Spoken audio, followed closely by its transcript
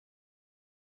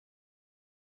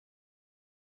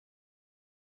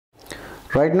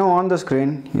Right now on the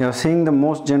screen you are seeing the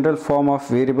most general form of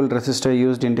variable resistor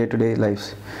used in day-to-day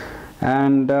lives,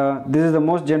 and this is the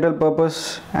most general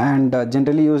purpose and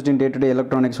generally used in day-to-day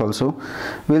electronics also.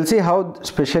 We'll see how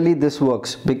specially this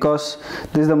works, because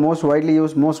this is the most widely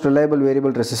used, most reliable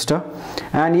variable resistor,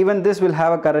 and even this will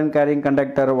have a current carrying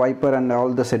conductor, a wiper and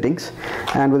all the settings,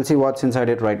 and we'll see what's inside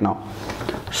it right now.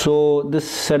 So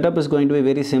this setup is going to be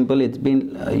very simple. It's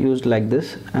been used like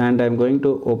this, and I'm going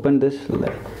to open this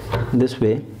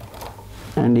way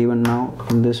and even now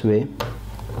in this way.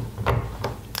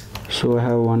 So I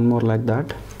have one more like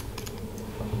that.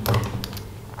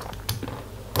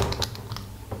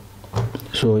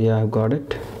 So yeah, I've got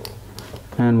it,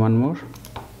 and one more.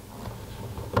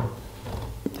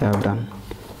 I've done.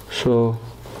 So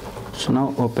it's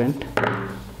now opened.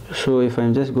 So if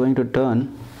I'm just going to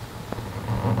turn,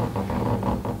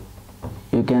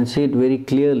 you can see it very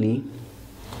clearly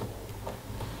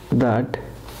that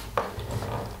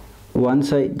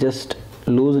once I just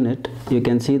loosen it, you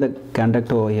can see the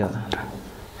conductor over here,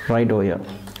 right over here.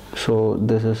 So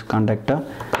this is conductor,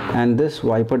 and this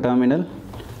wiper terminal,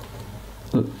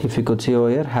 if you could see over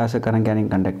here, has a current carrying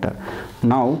conductor.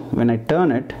 Now when I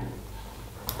turn it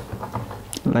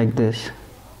like this,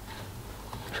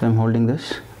 so I'm holding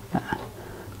this,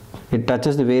 it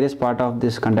touches the various part of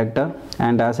this conductor,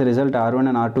 and as a result R1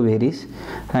 and R2 varies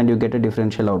and you get a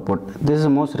differential output. This is the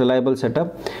most reliable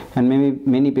setup, and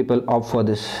many people opt for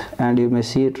this, and you may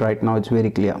see it right now. It's very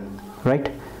clear,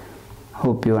 right?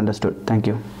 Hope you understood. Thank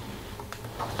you.